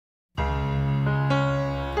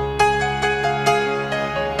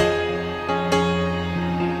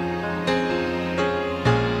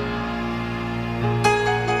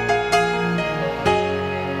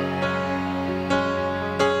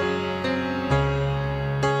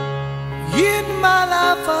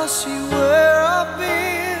see where I've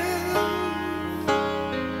been.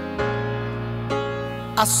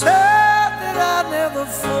 I said that I'd never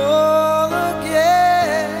fall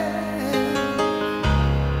again.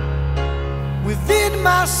 Within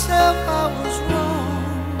myself I was wrong.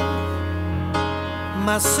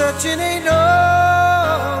 My searching ain't over.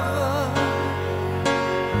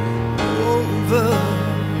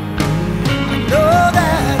 I know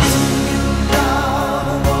that you love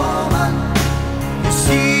a woman. You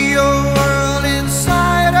see your world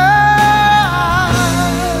inside her.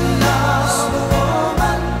 Love a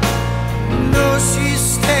woman. Know she's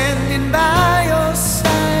standing by your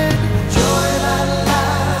side. Joy that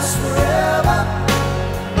lasts forever.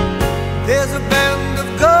 There's a band of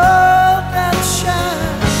gold that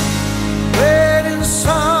shines, waiting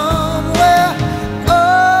somewhere.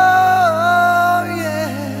 Oh yeah.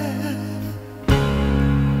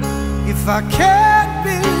 If I can't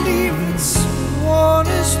believe that someone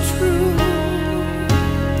is true,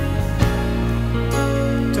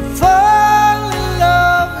 to fall in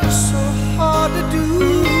love is so hard to do.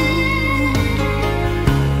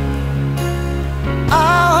 I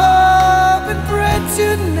hope and pray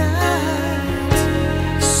tonight,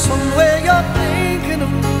 somewhere you're thinking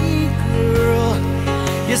of me, girl.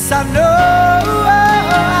 Yes, I know,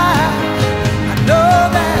 I know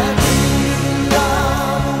that you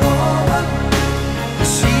love a woman. You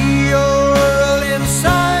see your world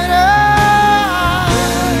inside her.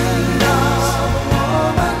 Love a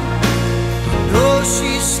woman. Know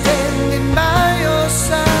she's standing by your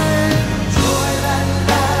side. Joy that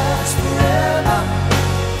lasts forever.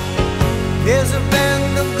 There's a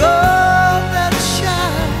band of gold that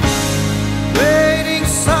shines, waiting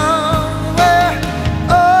somewhere.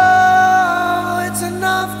 Oh, it's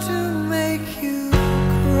enough to make you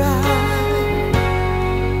cry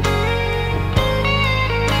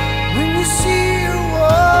when you see her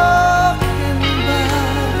walking by,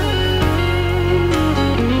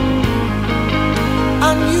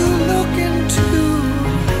 and you look into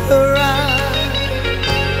her eyes.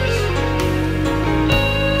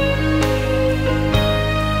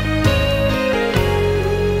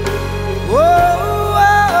 Whoa.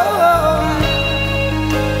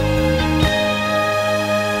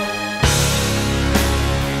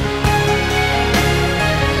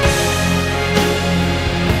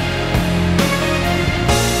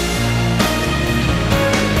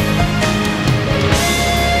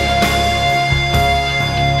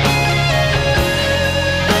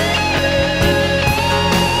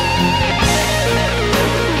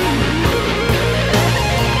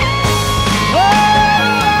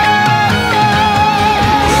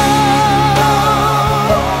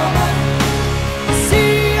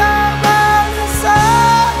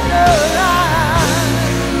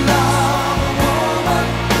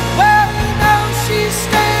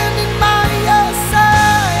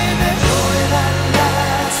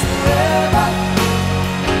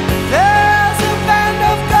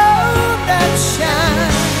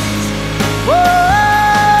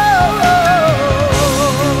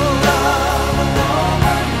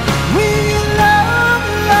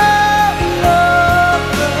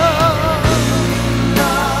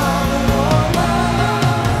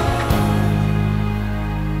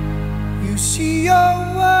 You see your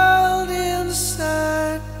world inside.